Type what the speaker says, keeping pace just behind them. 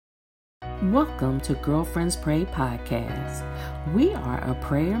Welcome to Girlfriends Pray Podcast. We are a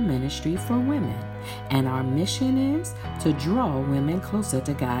prayer ministry for women, and our mission is to draw women closer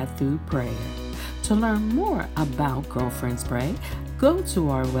to God through prayer. To learn more about Girlfriends Pray, go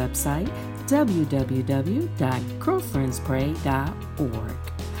to our website, www.girlfriendspray.org.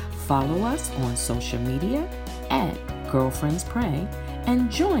 Follow us on social media at Girlfriends Pray,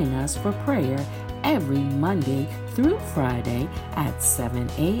 and join us for prayer every Monday through Friday at 7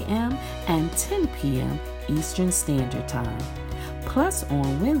 a.m. and 10 p.m. Eastern Standard Time, plus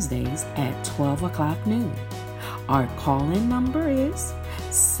on Wednesdays at 12 o'clock noon. Our call-in number is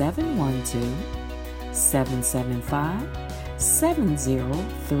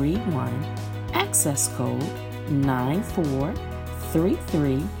 712-775-7031, access code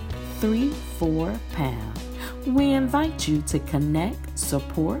 943334#. We invite you to connect,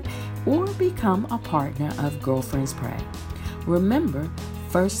 support, or become a partner of Girlfriends Pray. Remember,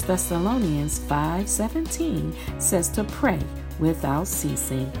 1 Thessalonians 5:17 says to pray without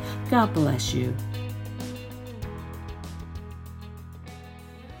ceasing. God bless you.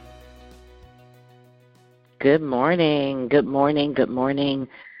 Good morning, good morning, good morning,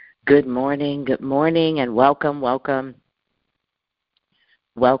 good morning, good morning, and welcome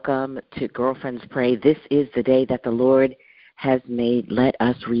to Girlfriends Pray. This is the day that the Lord has made. Let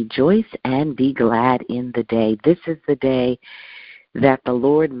us rejoice and be glad in the day. This is the day that the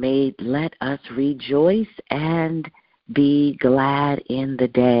Lord made. Let us rejoice and be glad in the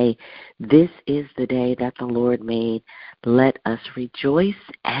day. This is the day that the Lord made. Let us rejoice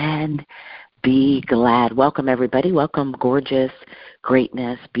and be glad. Welcome, everybody. Welcome, gorgeous,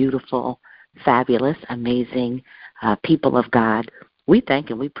 greatness, beautiful, fabulous, amazing people of God. We thank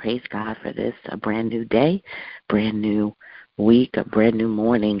and we praise God for this, a brand new day, brand new week, a brand new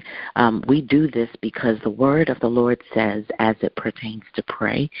morning. We do this because the word of the Lord says, as it pertains to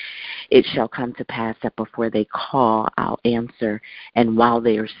pray, it shall come to pass that before they call, I'll answer, and while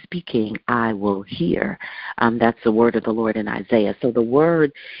they are speaking, I will hear. That's the word of the Lord in Isaiah. So the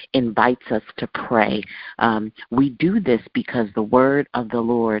word invites us to pray. We do this because the word of the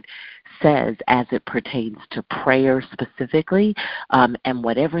Lord says, as it pertains to prayer specifically, and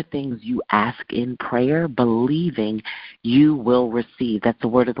whatever things you ask in prayer, believing you will receive. That's the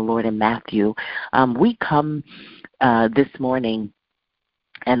word of the Lord in Matthew. We come this morning,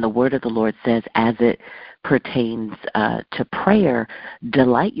 and the word of the Lord says, as it pertains to prayer,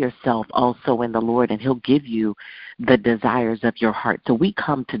 delight yourself also in the Lord, and he'll give you the desires of your heart. So we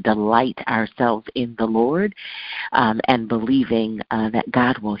come to delight ourselves in the Lord, and believing that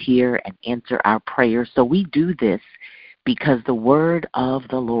God will hear and answer our prayers. So we do this because the word of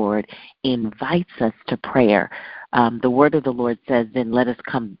the Lord invites us to prayer. The word of the Lord says, then let us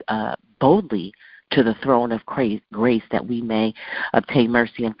come boldly to the throne of grace that we may obtain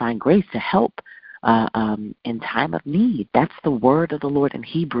mercy and find grace to help in time of need. That's the word of the Lord in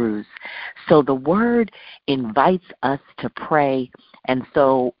Hebrews. So the word invites us to pray, and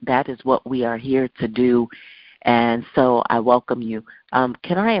so that is what we are here to do. And so I welcome you.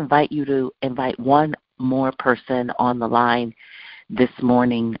 Can I invite you to invite one more person on the line this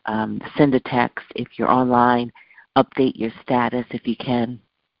morning? Send a text if you're online. Update your status if you can,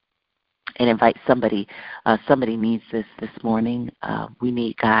 and invite somebody. Somebody needs this morning. We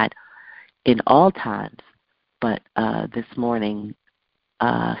need God in all times, but this morning,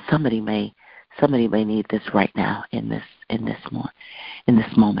 somebody may need this right now in this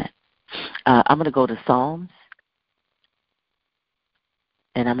moment. I'm going to go to Psalms,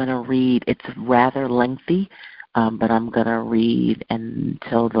 and I'm going to read. It's rather lengthy, but I'm going to read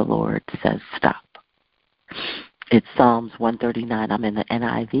until the Lord says stop. It's Psalms 139. I'm in the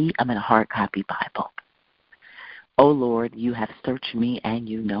NIV. I'm in a hard copy Bible. O Lord, you have searched me and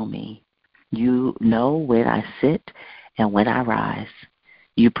you know me. You know when I sit and when I rise.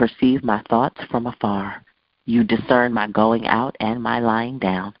 You perceive my thoughts from afar. You discern my going out and my lying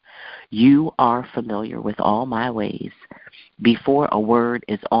down. You are familiar with all my ways. Before a word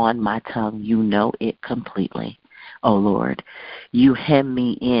is on my tongue, you know it completely. O Lord, you hem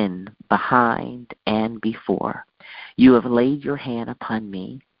me in behind and before. You have laid your hand upon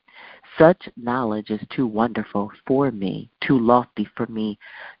me. Such knowledge is too wonderful for me, too lofty for me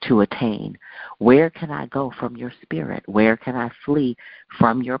to attain. Where can I go from your spirit? Where can I flee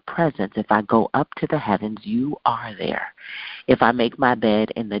from your presence? If I go up to the heavens, you are there. If I make my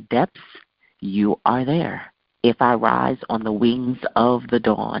bed in the depths, you are there. If I rise on the wings of the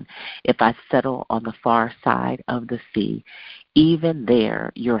dawn, if I settle on the far side of the sea, even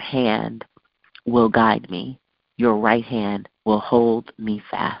there your hand will guide me. Your right hand will hold me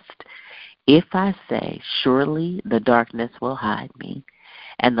fast. If I say, surely the darkness will hide me,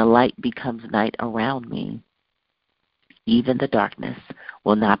 and the light becomes night around me, even the darkness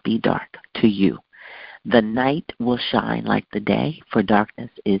will not be dark to you. The night will shine like the day, for darkness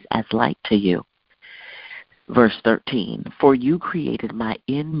is as light to you. Verse 13, for you created my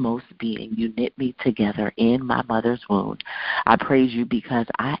inmost being. You knit me together in my mother's womb. I praise you because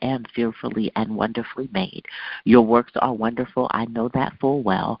I am fearfully and wonderfully made. Your works are wonderful. I know that full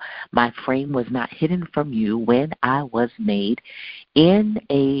well. My frame was not hidden from you when I was made in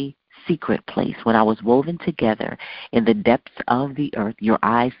a secret place, when I was woven together in the depths of the earth. Your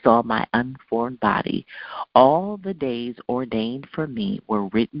eyes saw my unformed body. All the days ordained for me were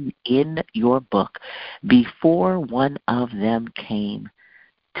written in your book before one of them came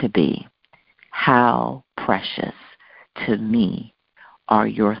to be. How precious to me are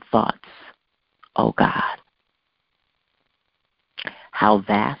your thoughts, O God. How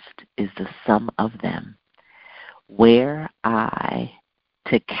vast is the sum of them. Were I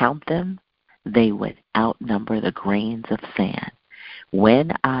to count them, they would outnumber the grains of sand.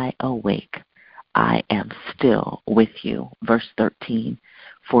 When I awake, I am still with you. Verse 13,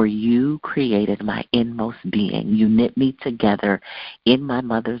 for you created my inmost being. You knit me together in my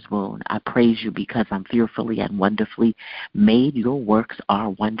mother's womb. I praise you because I'm fearfully and wonderfully made. Your works are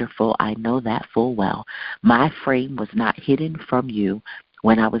wonderful. I know that full well. My frame was not hidden from you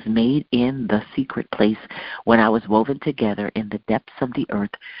when I was made in the secret place, when I was woven together in the depths of the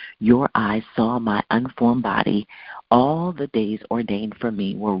earth. Your eyes saw my unformed body. All the days ordained for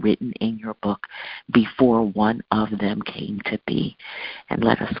me were written in your book before one of them came to be. And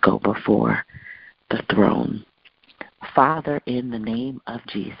let us go before the throne. Father, in the name of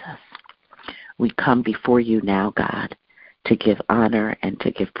Jesus, we come before you now, God, to give honor and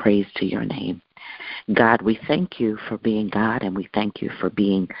to give praise to your name. God, we thank you for being God, and we thank you for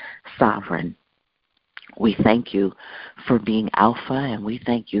being sovereign. We thank you for being Alpha, and we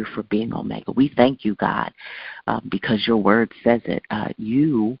thank you for being Omega. We thank you, God, because your word says it.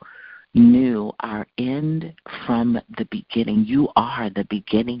 You knew our end from the beginning. You are the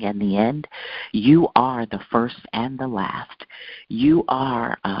beginning and the end. You are the first and the last. You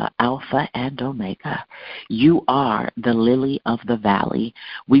are Alpha and Omega. You are the lily of the valley.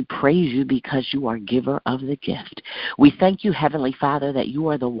 We praise you because you are giver of the gift. We thank you, Heavenly Father, that you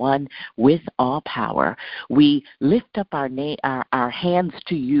are the one with all power. We lift up our hands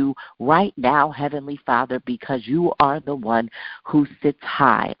to you right now, Heavenly Father, because you are the one who sits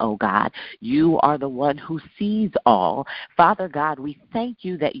high, oh God. You are the one who sees all. Father God, we thank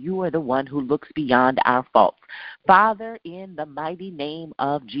you that you are the one who looks beyond our faults. Father, in the mighty name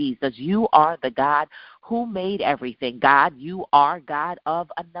of Jesus, you are the God who made everything. God, you are God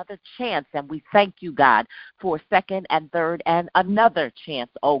of another chance, and we thank you, God, for second and third and another chance,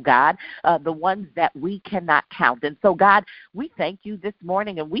 oh God, the ones that we cannot count. And so, God, we thank you this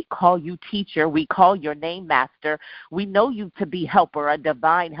morning, and we call you teacher. We call your name master. We know you to be helper, a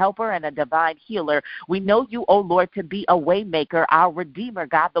divine helper and a divine healer. We know you, oh Lord, to be a way maker, our redeemer,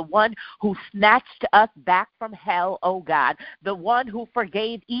 God, the one who snatched us back from hell, oh God, the one who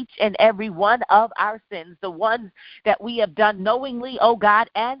forgave each and every one of our sins, the ones that we have done knowingly, oh God,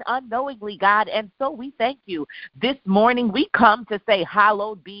 and unknowingly, God. And so we thank you. This morning we come to say,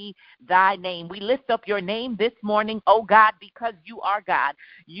 hallowed be thy name. We lift up your name this morning, oh God, because you are God.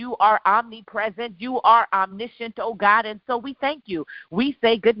 You are omnipresent. You are omniscient, oh God. And so we thank you. We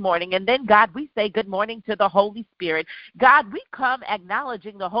say good morning. And then, God, we say good morning to the Holy Spirit. God, we come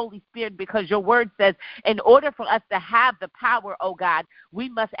acknowledging the Holy Spirit because your word says in order for us to have the power, oh God, we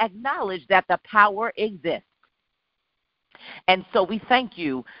must acknowledge that the power exists. And so we thank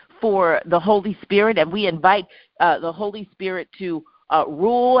you for the Holy Spirit, and we invite the Holy Spirit to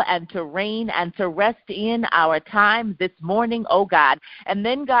rule and to reign and to rest in our time this morning, oh God. And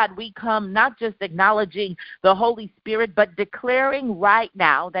then, God, we come not just acknowledging the Holy Spirit, but declaring right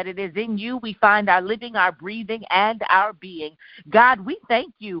now that it is in you we find our living, our breathing, and our being. God, we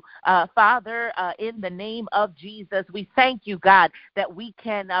thank you, Father, in the name of Jesus. We thank you, God, that we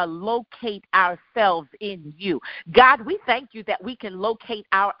can locate ourselves in you. God, we thank you that we can locate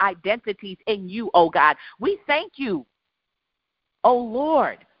our identities in you, oh God. We thank you, oh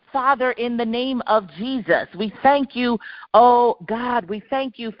Lord, Father, in the name of Jesus, we thank you, oh God. We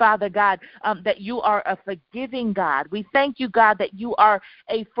thank you, Father God, that you are a forgiving God. We thank you, God, that you are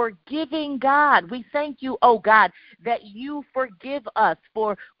a forgiving God. We thank you, oh God, that you forgive us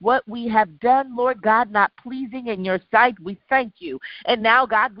for what we have done, Lord God, not pleasing in your sight. We thank you. And now,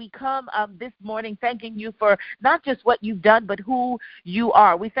 God, we come this morning thanking you for not just what you've done, but who you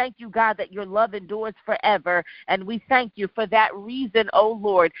are. We thank you, God, that your love endures forever. And we thank you for that reason, oh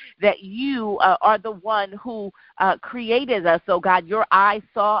Lord, that you are the one who created us, oh God. Your eyes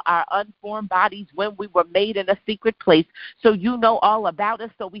saw our unformed bodies when we were made in a secret place. So you know all about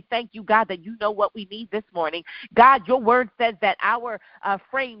us. So we thank you, God, that you know what we need this morning. God, your word says that our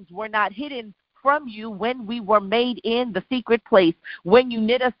frames were not hidden from you when we were made in the secret place, when you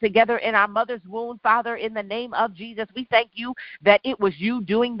knit us together in our mother's womb. Father, in the name of Jesus, we thank you that it was you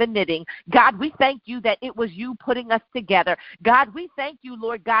doing the knitting. God, we thank you that it was you putting us together. God, we thank you,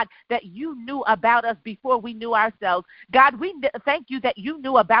 Lord God, that you knew about us before we knew ourselves. God, we thank you that you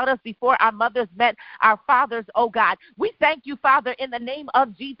knew about us before our mothers met our fathers, oh God. We thank you, Father, in the name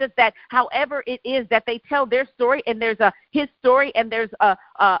of Jesus, that however it is that they tell their story, and there's his story and there's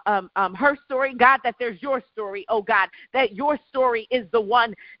her story, God, that there's your story, oh God, that your story is the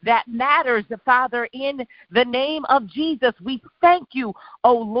one that matters, Father, in the name of Jesus. We thank you,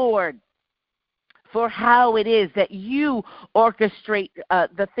 oh Lord, for how it is that you orchestrate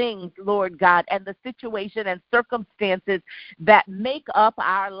the things, Lord God, and the situation and circumstances that make up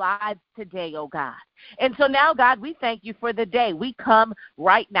our lives today, oh God. And so now, God, we thank you for the day. We come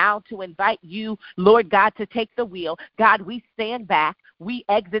right now to invite you, Lord God, to take the wheel. God, we stand back. We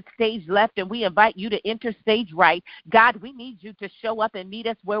exit stage left, and we invite you to enter stage right. God, we need you to show up and meet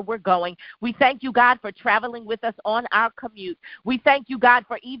us where we're going. We thank you, God, for traveling with us on our commute. We thank you, God,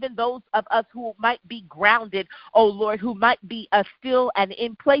 for even those of us who might be grounded, oh Lord, who might be still and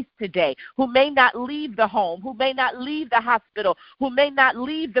in place today, who may not leave the home, who may not leave the hospital, who may not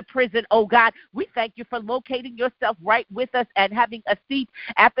leave the prison, oh God. We thank you for locating yourself right with us and having a seat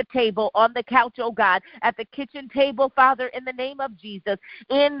at the table, on the couch, oh God, at the kitchen table, Father, in the name of Jesus,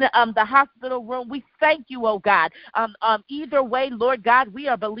 in the hospital room. We thank you, oh God. Either way, Lord God, we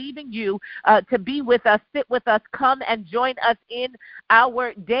are believing you to be with us, sit with us, come and join us in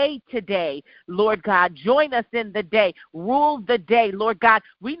our day today, Lord God. Join us in the day. Rule the day, Lord God.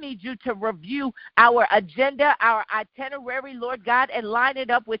 We need you to review our agenda, our itinerary, Lord God, and line it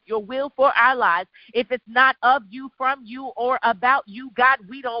up with your will for our lives. If it's not of you, from you, or about you, God,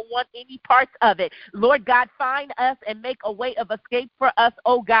 we don't want any parts of it. Lord God, find us and make a way of escape for us,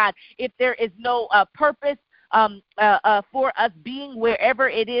 oh God. If there is no purpose for us being wherever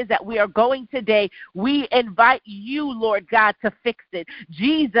it is that we are going today, we invite you, Lord God, to fix it.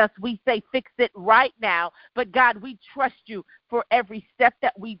 Jesus, we say fix it right now. But God, we trust you for every step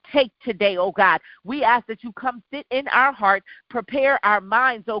that we take today, oh God. We ask that you come sit in our heart, prepare our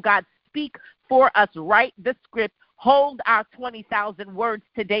minds, oh God. Speak for us, write the script. Hold our 20,000 words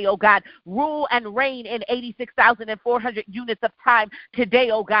today, oh God. Rule and reign in 86,400 units of time today,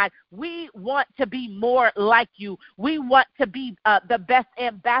 oh God. We want to be more like you. We want to be the best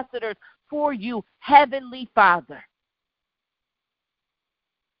ambassadors for you, Heavenly Father.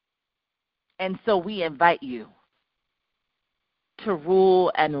 And so we invite you to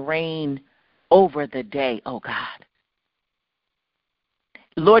rule and reign over the day, oh God.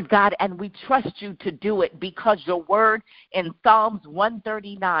 Lord God, and we trust you to do it because your word in Psalms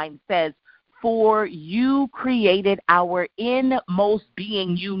 139 says, for you created our inmost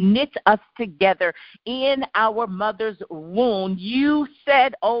being. You knit us together in our mother's womb. You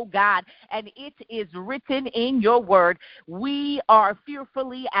said, oh God, and it is written in your word, we are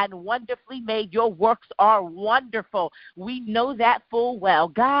fearfully and wonderfully made. Your works are wonderful. We know that full well.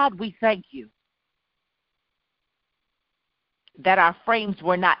 God, we thank you that our frames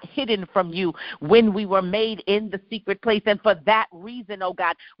were not hidden from you when we were made in the secret place. And for that reason, oh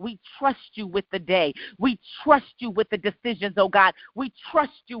God, we trust you with the day. We trust you with the decisions, oh God. We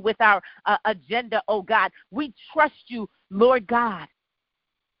trust you with our agenda, oh God. We trust you, Lord God,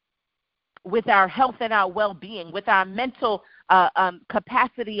 with our health and our well-being, with our mental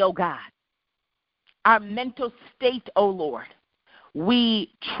capacity, oh God, our mental state, oh Lord.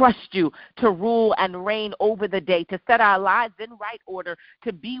 We trust you to rule and reign over the day, to set our lives in right order,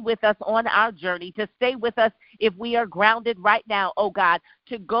 to be with us on our journey, to stay with us if we are grounded right now, oh God,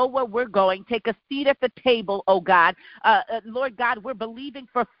 to go where we're going, take a seat at the table, oh God. Lord God, we're believing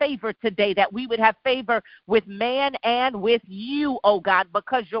for favor today, that we would have favor with man and with you, oh God,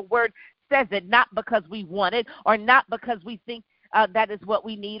 because your word says it, not because we want it or not because we think that is what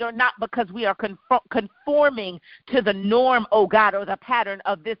we need, or not because we are conforming to the norm, oh God, or the pattern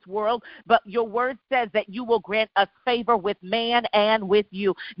of this world, but your word says that you will grant us favor with man and with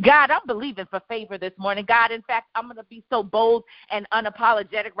you. God, I'm believing for favor this morning. God, in fact, I'm going to be so bold and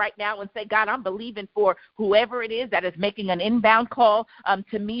unapologetic right now and say, God, I'm believing for whoever it is that is making an inbound call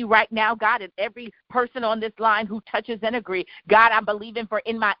to me right now, God, and every person on this line who touches and agree. God, I'm believing for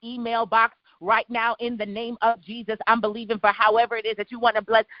in my email box right now in the name of Jesus. I'm believing for however it is that you want to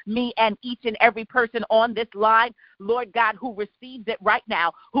bless me and each and every person on this line, Lord God, who receives it right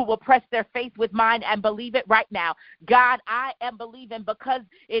now, who will press their faith with mine and believe it right now. God, I am believing because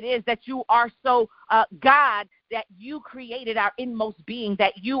it is that you are so God, that you created our inmost being,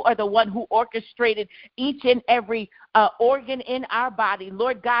 that you are the one who orchestrated each and every organ in our body.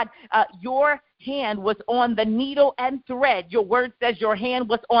 Lord God, your hand was on the needle and thread. Your word says your hand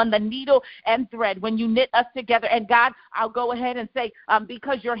was on the needle and thread when you knit us together. And God, I'll go ahead and say,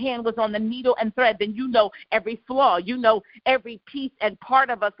 because your hand was on the needle and thread, then you know every flaw. You know every piece and part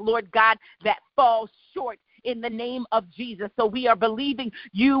of us, Lord God, that falls short in the name of Jesus. So we are believing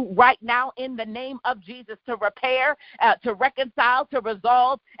you right now in the name of Jesus to repair, to reconcile, to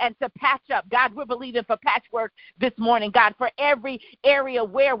resolve, and to patch up. God, we're believing for patchwork this morning, God, for every area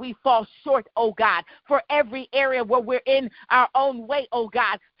where we fall short, oh God, for every area where we're in our own way, oh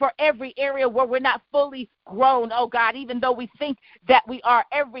God, for every area where we're not fully grown, oh God, even though we think that we are,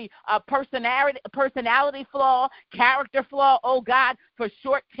 every personality flaw, character flaw, oh God, for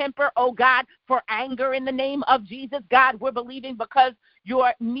short temper, oh God, for anger in the name of Jesus. God, we're believing because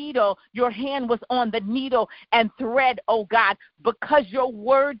your hand was on the needle and thread, oh God, because your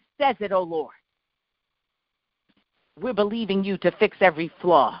word says it, oh Lord. We're believing you to fix every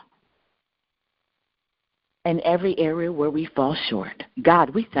flaw and every area where we fall short. God,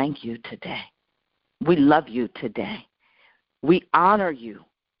 we thank you today. We love you today. We honor you,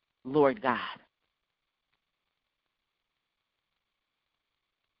 Lord God.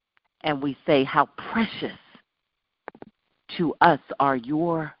 And we say how precious to us are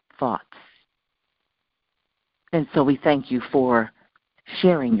your thoughts. And so we thank you for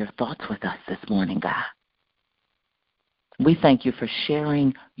sharing your thoughts with us this morning, God. We thank you for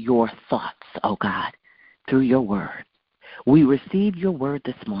sharing your thoughts, oh God, through your word. We receive your word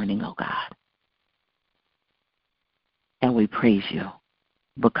this morning, oh God. And we praise you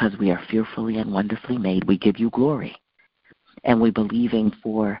because we are fearfully and wonderfully made. We give you glory. And we're believing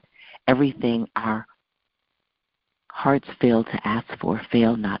for everything our hearts fail to ask for,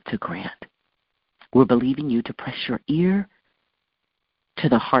 fail not to grant. We're believing you to press your ear to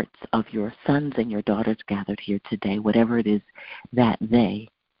the hearts of your sons and your daughters gathered here today, whatever it is that they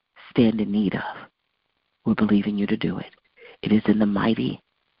stand in need of. We're believing you to do it. It is in the mighty,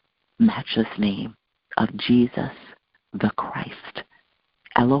 matchless name of Jesus the Christ,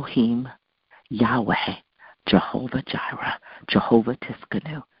 Elohim, Yahweh, Jehovah Jireh, Jehovah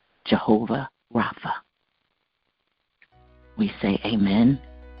Tiskanu, Jehovah Rapha. We say amen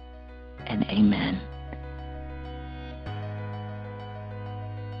and amen.